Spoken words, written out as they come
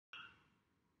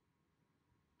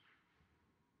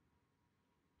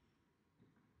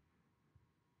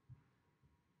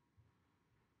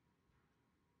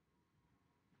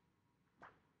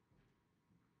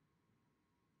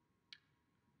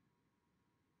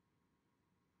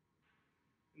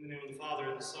In the name of the Father,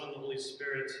 and the Son, and the Holy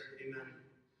Spirit. Amen.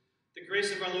 The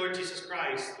grace of our Lord Jesus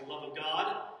Christ, the love of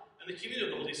God, and the communion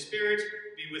of the Holy Spirit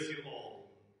be with you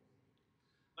all.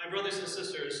 My brothers and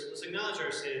sisters, let's acknowledge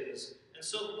our sins and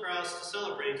so prepare us to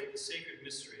celebrate the sacred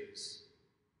mysteries.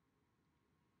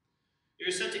 You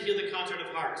are sent to heal the contrite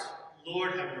of heart.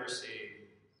 Lord, have mercy.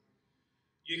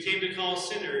 You came to call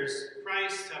sinners.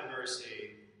 Christ, have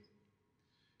mercy.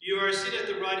 You are seated at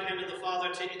the right hand of the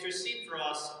Father to intercede for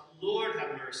us. Lord,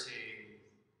 have mercy.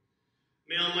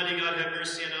 May Almighty God have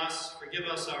mercy on us, forgive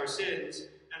us our sins,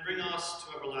 and bring us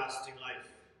to everlasting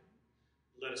life.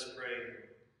 Let us pray.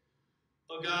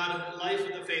 O God, life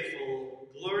of the faithful,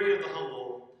 glory of the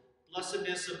humble,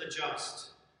 blessedness of the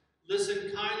just,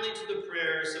 listen kindly to the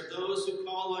prayers of those who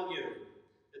call on you,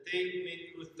 that they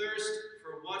who thirst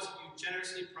for what you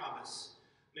generously promise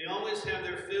may always have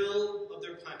their fill of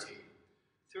their plenty.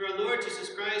 Through our Lord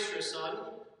Jesus Christ, your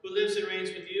Son, who lives and reigns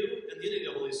with you in the unity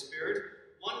of the Holy Spirit,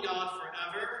 one God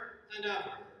forever and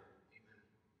ever. Amen.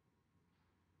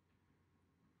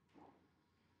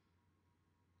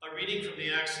 A reading from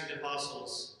the Acts of the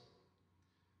Apostles.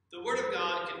 The word of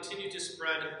God continued to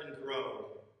spread and grow.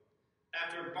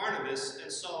 After Barnabas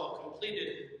and Saul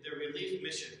completed their relief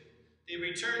mission, they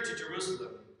returned to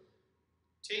Jerusalem,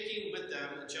 taking with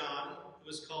them John, who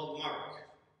was called Mark.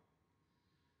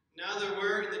 Now there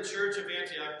were in the church of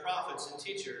Antioch prophets and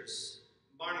teachers,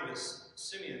 Barnabas,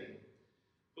 Simeon,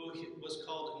 who was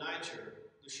called Niger,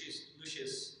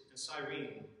 Lucius, and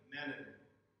Cyrene, Manon,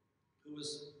 who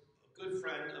was a good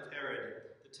friend of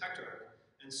Herod, the Tetrarch,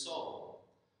 and Saul.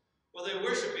 While they were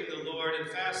worshiping the Lord and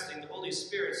fasting, the Holy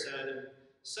Spirit said,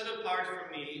 "Set apart for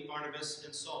me Barnabas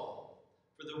and Saul,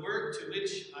 for the work to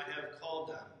which I have called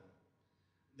them."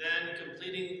 Then,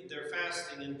 completing their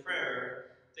fasting and prayer,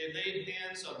 they laid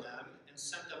hands on them and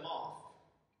sent them off.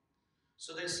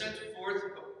 So they sent forth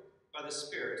by the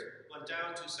Spirit, went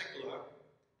down to Secular,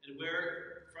 and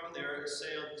from there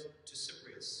sailed to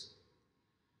Cyprus.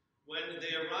 When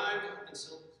they arrived in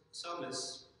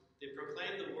Salamis, they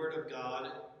proclaimed the word of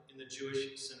God in the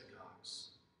Jewish synagogues.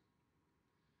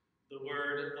 The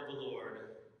word of the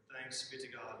Lord. Thanks be to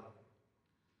God.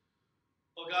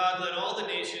 O God, let all the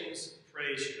nations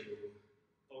praise you.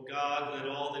 O God, let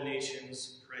all the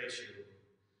nations praise you.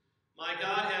 My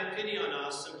God, have pity on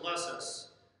us and bless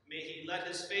us. May he let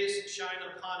his face shine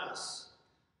upon us.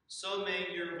 So may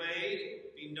your way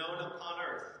be known upon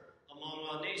earth, among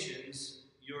all nations,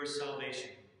 your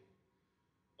salvation.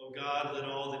 O God, let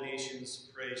all the nations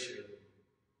praise you.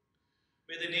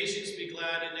 May the nations be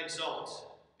glad and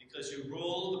exult, because you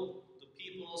rule the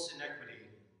peoples in equity.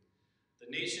 The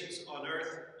nations on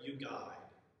earth you guide.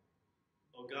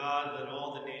 O God, let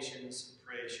all the nations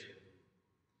praise you.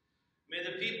 May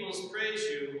the peoples praise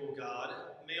you, O God.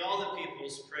 May all the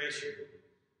peoples praise you.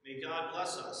 May God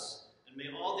bless us, and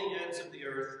may all the ends of the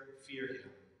earth fear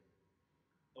him.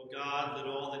 O God, let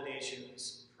all the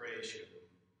nations praise you.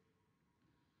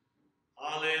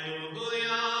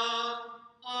 Alleluia,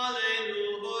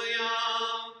 alleluia,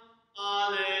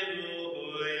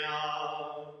 alleluia,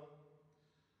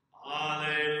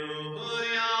 alleluia,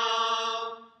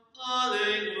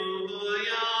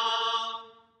 alleluia,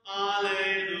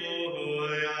 alleluia.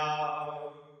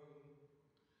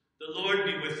 The Lord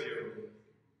be with you.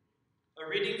 A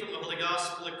reading from the Holy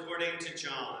Gospel according to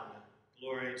John.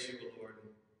 Glory to the Lord.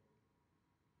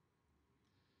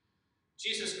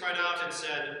 Jesus cried out and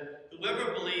said,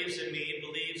 "Whoever believes in me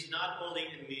believes not only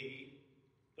in me,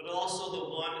 but also the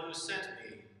one who sent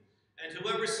me. And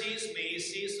whoever sees me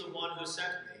sees the one who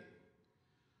sent me.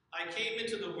 I came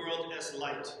into the world as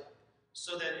light,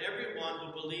 so that everyone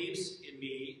who believes in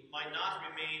me might not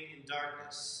remain in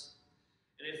darkness.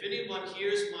 And if anyone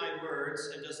hears my words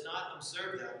and does not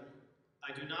observe them,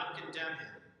 I do not condemn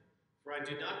him. For I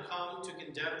did not come to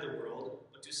condemn the world,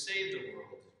 but to save the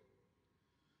world.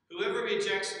 Whoever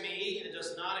rejects me and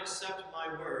does not accept my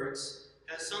words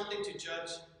has something to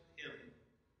judge him,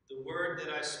 the word that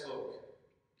I spoke.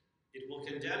 It will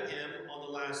condemn him on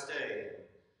the last day,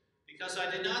 because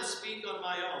I did not speak on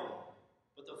my own,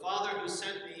 but the Father who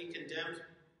sent me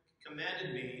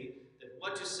commanded me that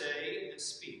what to say and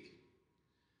speak.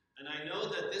 And I know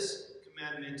that this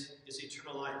commandment is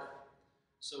eternal life.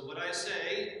 So what I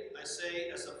say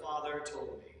as the Father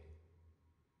told me."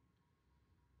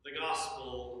 The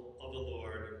Gospel of the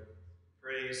Lord.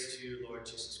 Praise to you, Lord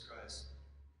Jesus Christ.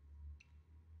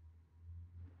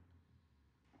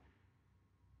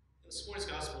 In this morning's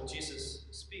Gospel, Jesus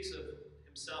speaks of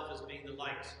himself as being the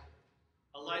light,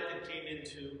 a light that came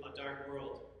into a dark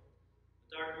world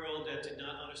that did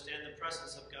not understand the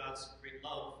presence of God's great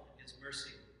love and his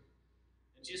mercy.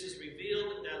 And Jesus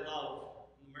revealed that love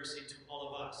and mercy to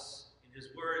all of us, in his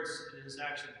words and in his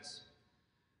actions,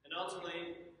 and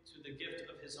ultimately to the gift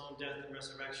of his own death and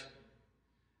resurrection.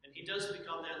 And he does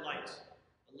become that light,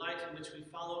 a light in which we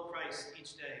follow Christ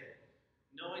each day,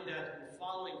 knowing that in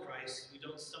following Christ we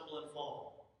don't stumble and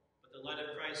fall, but the light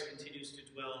of Christ continues to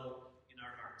dwell in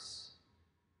our hearts.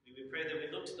 We pray that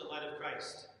we look to the light of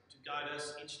Christ to guide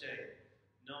us each day,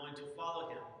 knowing to follow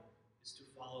him is to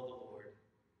follow the Lord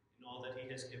in all that he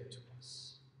has given to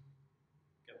us.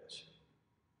 God bless you.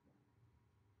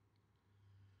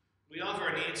 We offer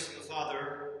our needs to the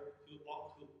Father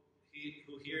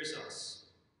who hears us.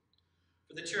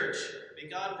 For the church, may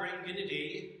God bring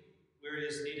unity where it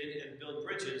is needed and build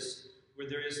bridges where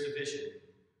there is division.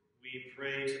 We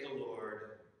pray to the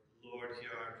Lord. Lord,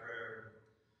 hear our prayer.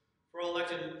 For all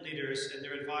elected leaders and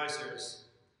their advisors,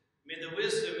 may the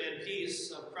wisdom and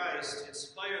peace of Christ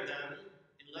inspire them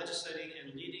in legislating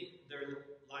and leading their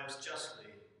lives justly.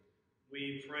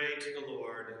 We pray to the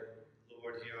Lord.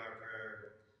 Lord, hear our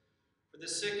prayer. For the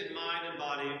sick in mind and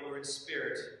body or in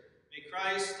spirit, may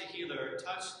Christ the healer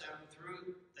touch them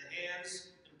through the hands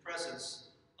and presence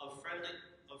of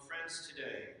friends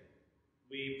today.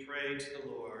 We pray to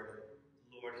the Lord.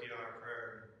 Lord, hear our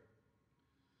prayer.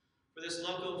 For this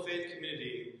local faith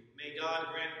community, may God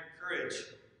grant courage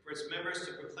for its members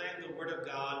to proclaim the word of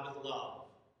God with love.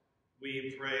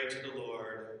 We pray to the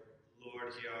Lord.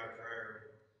 Lord, hear our prayer.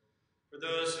 For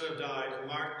those who have died,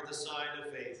 marked with the sign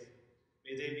of faith,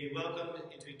 may they be welcomed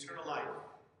into eternal life.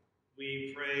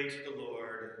 We pray to the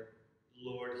Lord.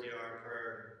 Lord, hear our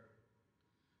prayer.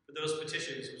 For those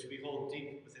petitions which we hold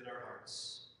deep within our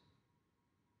hearts,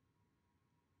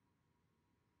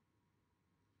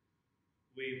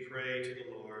 we pray to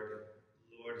the Lord.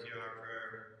 Lord, hear our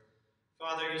prayer.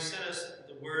 Father, you sent us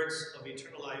the words of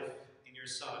eternal life in your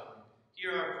Son.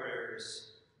 Hear our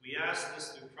prayers. We ask this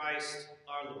through Christ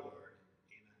our Lord.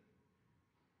 Amen.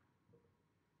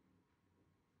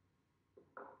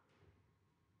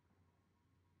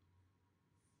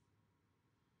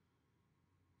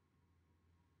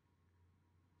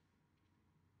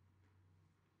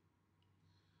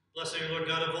 Blessed are you, Lord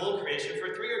God of all creation,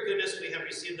 for through your goodness we have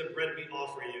received the bread we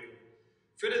offer you.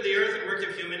 Fruit of the earth and work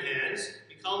of human hands,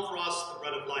 become for us the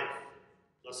bread of life.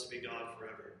 Blessed be God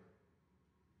forever.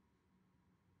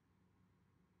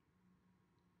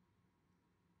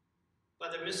 By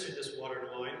the mystery of this water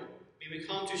and wine, may we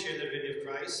come to share the divinity of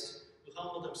Christ, who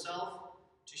humbled himself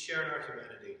to share in our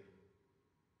humanity.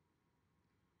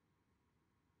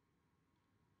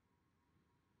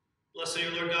 Blessed are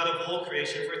you, Lord God of all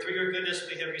creation, for through your goodness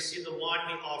we have received the wine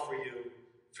we offer you.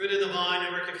 Fruit of the vine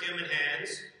and work of human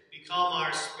hands, become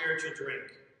our spiritual drink.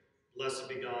 Blessed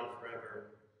be God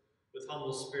forever. With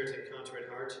humble spirit and contrite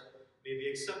heart, may we be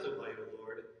accepted by you,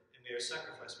 Lord, and may our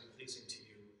sacrifice be pleasing to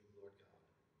you, Lord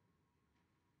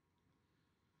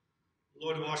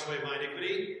God. Lord, wash away my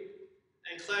iniquity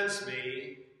and cleanse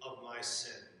me of my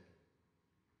sin.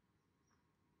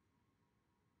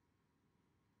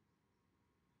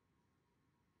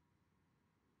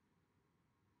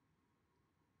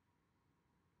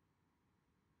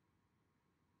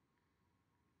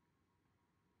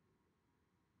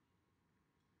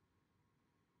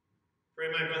 Pray,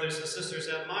 my brothers and sisters,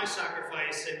 that my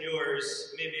sacrifice and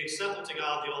yours may be acceptable to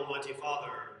God, the Almighty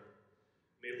Father.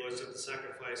 May the Lord accept the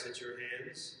sacrifice at your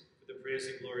hands for the praise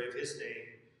and glory of his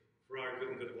name, for our good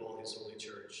and good of all his holy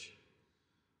church.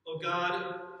 O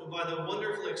God, who by the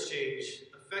wonderful exchange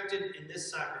effected in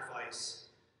this sacrifice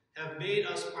have made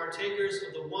us partakers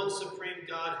of the one supreme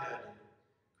Godhead,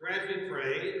 grant, we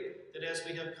pray, that as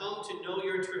we have come to know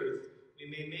your truth, we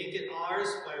may make it ours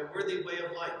by a worthy way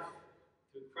of life.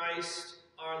 Through Christ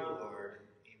our Lord.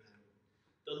 Amen.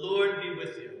 The Lord be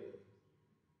with you.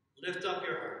 Lift up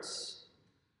your hearts.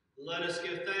 Let us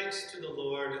give thanks to the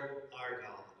Lord our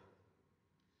God.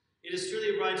 It is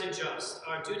truly right and just,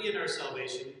 our duty and our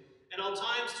salvation, at all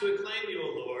times to acclaim you,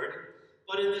 O Lord,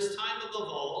 but in this time above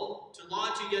all, to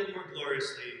laud you yet more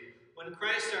gloriously, when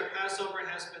Christ our Passover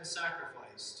has been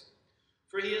sacrificed.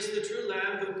 For he is the true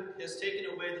Lamb who has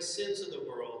taken away the sins of the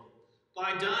world.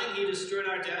 By dying he destroyed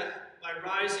our death, by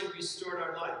rising restored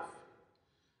our life.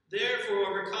 Therefore,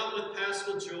 overcome with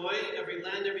paschal joy, every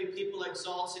land, every people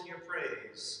exalts in your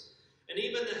praise. And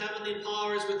even the heavenly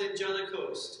powers with angelic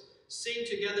host sing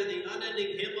together the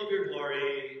unending hymn of your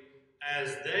glory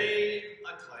as they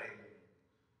acclaim.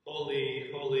 Holy,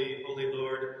 holy, holy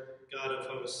Lord, God of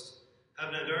hosts,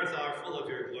 heaven and earth are full of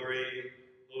your glory.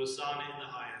 Hosanna in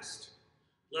the highest.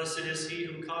 Blessed is he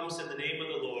who comes in the name of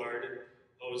the Lord.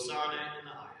 Hosanna in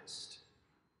the highest.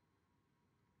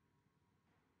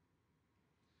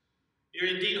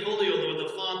 You're indeed holy, O Lord,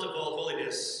 the font of all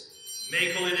holiness.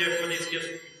 Make holy, therefore, these gifts,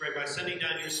 we pray, by sending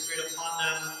down your Spirit upon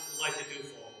them like the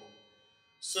dewfall,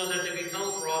 so that they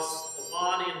become for us the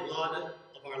body and blood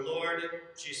of our Lord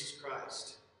Jesus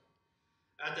Christ.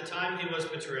 At the time he was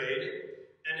betrayed,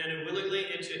 and entered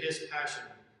willingly into his passion,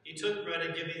 he took bread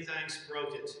and giving thanks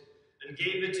broke it, and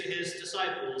gave it to his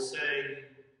disciples, saying,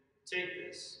 "Take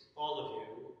this, all of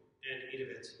you, and eat of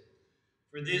it.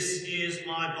 For this is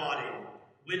my body,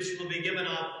 which will be given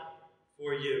up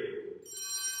for you."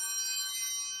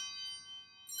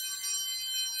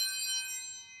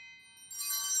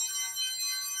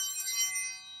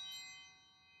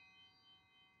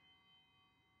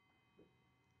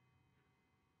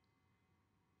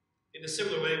 In a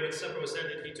similar way, when supper was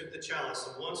ended, he took the chalice,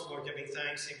 and once more giving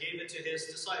thanks, he gave it to his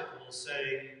disciples,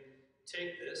 saying,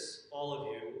 "Take this, all of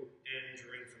you, and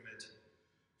drink from it.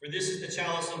 For this is the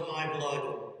chalice of my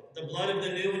blood, the blood of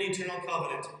the new and eternal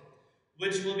covenant,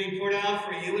 which will be poured out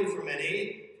for you and for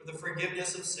many for the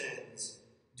forgiveness of sins.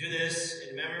 Do this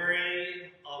in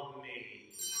memory of me."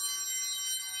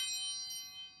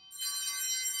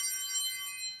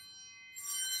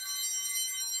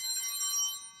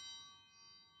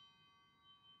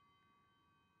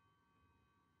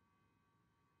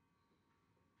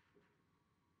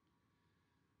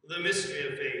 The mystery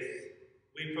of faith.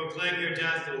 We proclaim your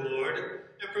death, O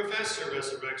Lord, and profess your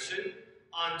resurrection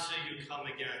until you come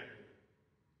again.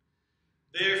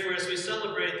 Therefore, as we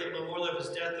celebrate the memorial of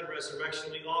his death and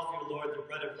resurrection, we offer you, Lord, the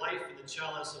bread of life and the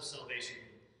chalice of salvation,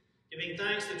 giving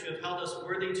thanks that you have held us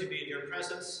worthy to be in your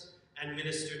presence and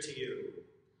minister to you.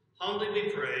 Humbly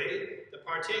we pray that,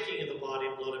 partaking of the body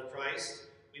and blood of Christ,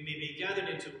 we may be gathered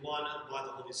into one by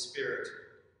the Holy Spirit.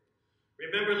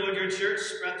 Remember, Lord, your church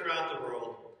spread throughout the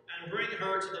world, and bring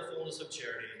her to the fullness of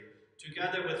charity,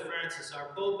 together with Francis,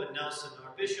 our Pope, and Nelson,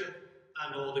 our Bishop,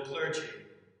 and all the clergy.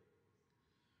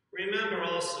 Remember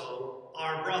also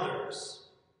our brothers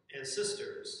and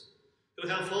sisters who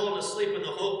have fallen asleep in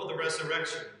the hope of the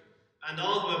resurrection, and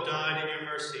all who have died in your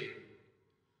mercy.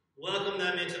 Welcome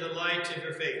them into the light of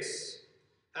your face.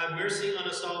 Have mercy on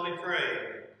us all, we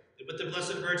pray, that with the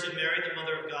Blessed Virgin Mary, the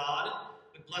Mother of God,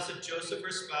 with Blessed Joseph,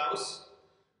 her spouse,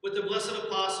 with the blessed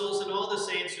apostles and all the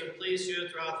saints who have pleased you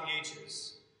throughout the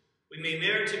ages, we may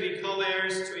merit to be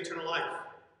co-heirs to eternal life.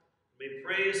 We may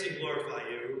praise and glorify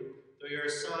you through your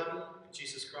Son,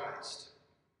 Jesus Christ.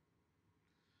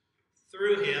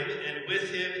 Through him, and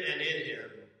with him, and in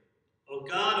him, O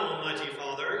God, Almighty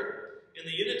Father, in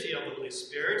the unity of the Holy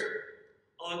Spirit,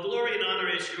 all glory and honor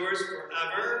is yours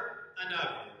forever and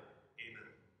ever. Amen.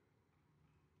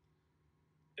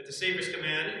 At the Savior's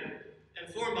command,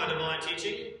 informed by divine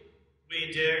teaching,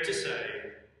 we dare to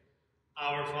say,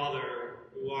 Our Father,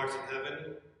 who art in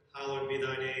heaven, hallowed be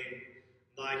thy name.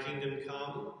 Thy kingdom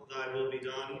come, thy will be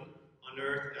done, on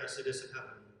earth as it is in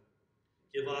heaven.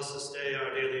 Give us this day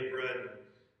our daily bread,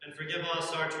 and forgive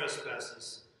us our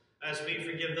trespasses, as we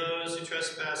forgive those who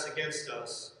trespass against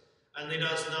us. And lead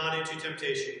us not into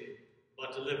temptation,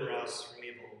 but deliver us from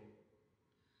evil.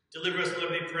 Deliver us,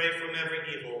 Lord, we pray, from every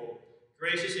evil.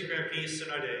 Graciously grant peace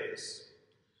in our days,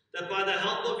 that by the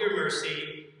help of your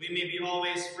mercy we may be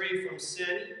always free from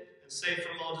sin and safe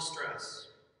from all distress,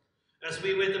 as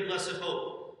we wait the blessed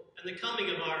hope and the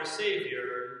coming of our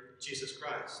Savior, Jesus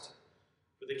Christ.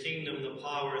 For the kingdom, the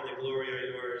power, and the glory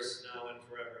are yours, now and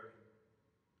forever.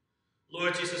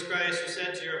 Lord Jesus Christ, who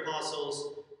said to your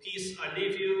apostles, "Peace I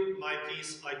leave you, my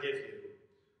peace I give you,"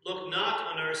 look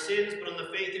not on our sins, but on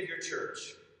the faith of your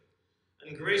church,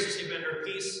 and graciously grant her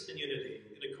peace and unity,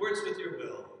 in accordance with your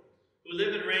will, who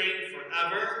live and reign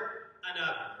forever and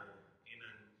ever.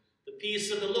 Amen. The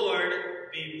peace of the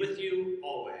Lord be with you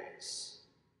always.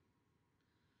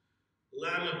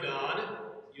 Lamb of God,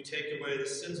 you take away the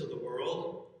sins of the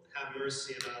world, have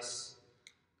mercy on us.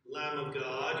 Lamb of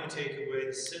God, you take away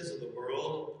the sins of the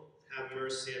world, have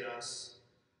mercy on us.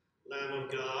 Lamb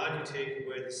of God, you take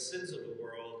away the sins of the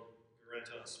world, grant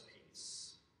us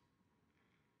peace.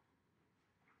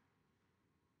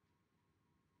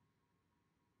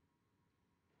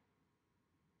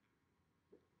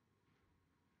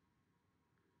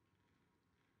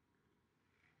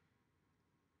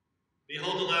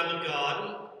 Behold the Lamb of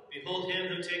God, behold him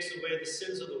who takes away the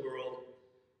sins of the world.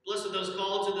 Blessed are those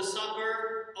called to the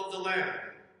supper of the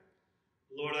Lamb.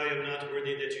 Lord, I am not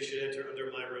worthy that you should enter under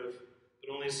my roof,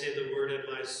 but only say the word, and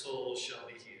my soul shall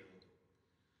be healed.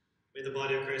 May the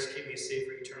body of Christ keep me safe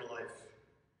for eternal life.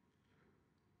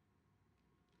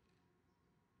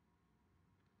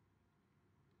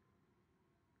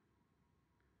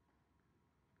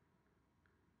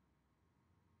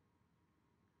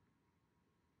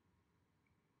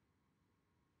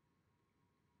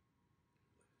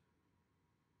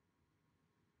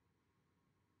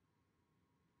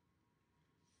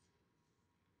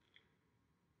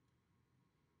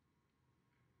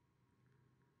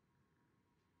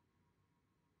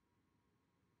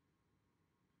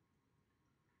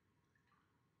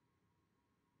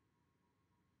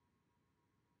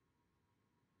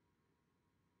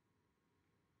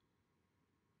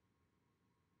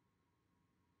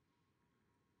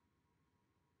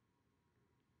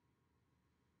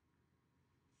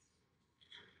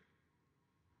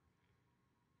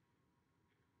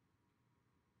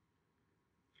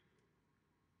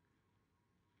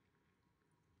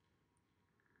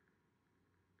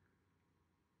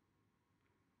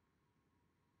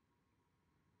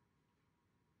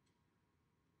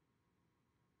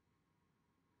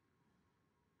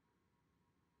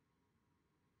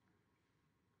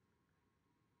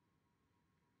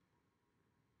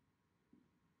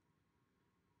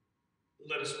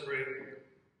 Let us pray.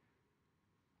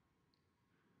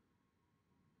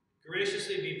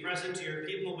 Graciously be present to your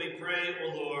people, we pray,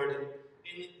 O Lord,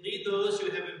 and lead those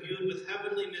you have imbued with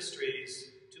heavenly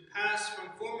mysteries to pass from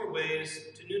former ways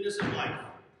to newness of life,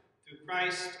 through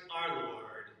Christ our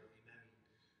Lord. Amen.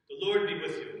 The Lord be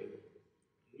with you.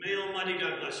 May Almighty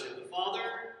God bless you, the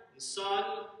Father, the Son,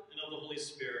 and of the Holy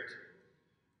Spirit.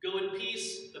 Go in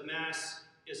peace, the Mass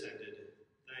is ended.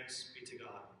 Thanks be to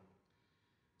God.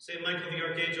 Saint Michael the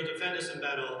Archangel, defend us in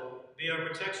battle. Be our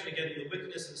protection against the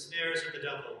wickedness and snares of the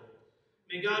devil.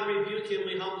 May God rebuke him,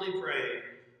 we humbly pray.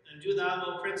 And do thou,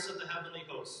 O Prince of the heavenly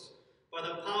host, by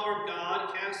the power of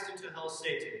God, cast into hell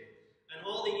Satan and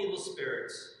all the evil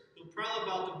spirits who prowl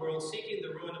about the world seeking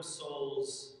the ruin of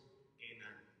souls.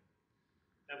 Amen.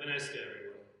 Have a nice day.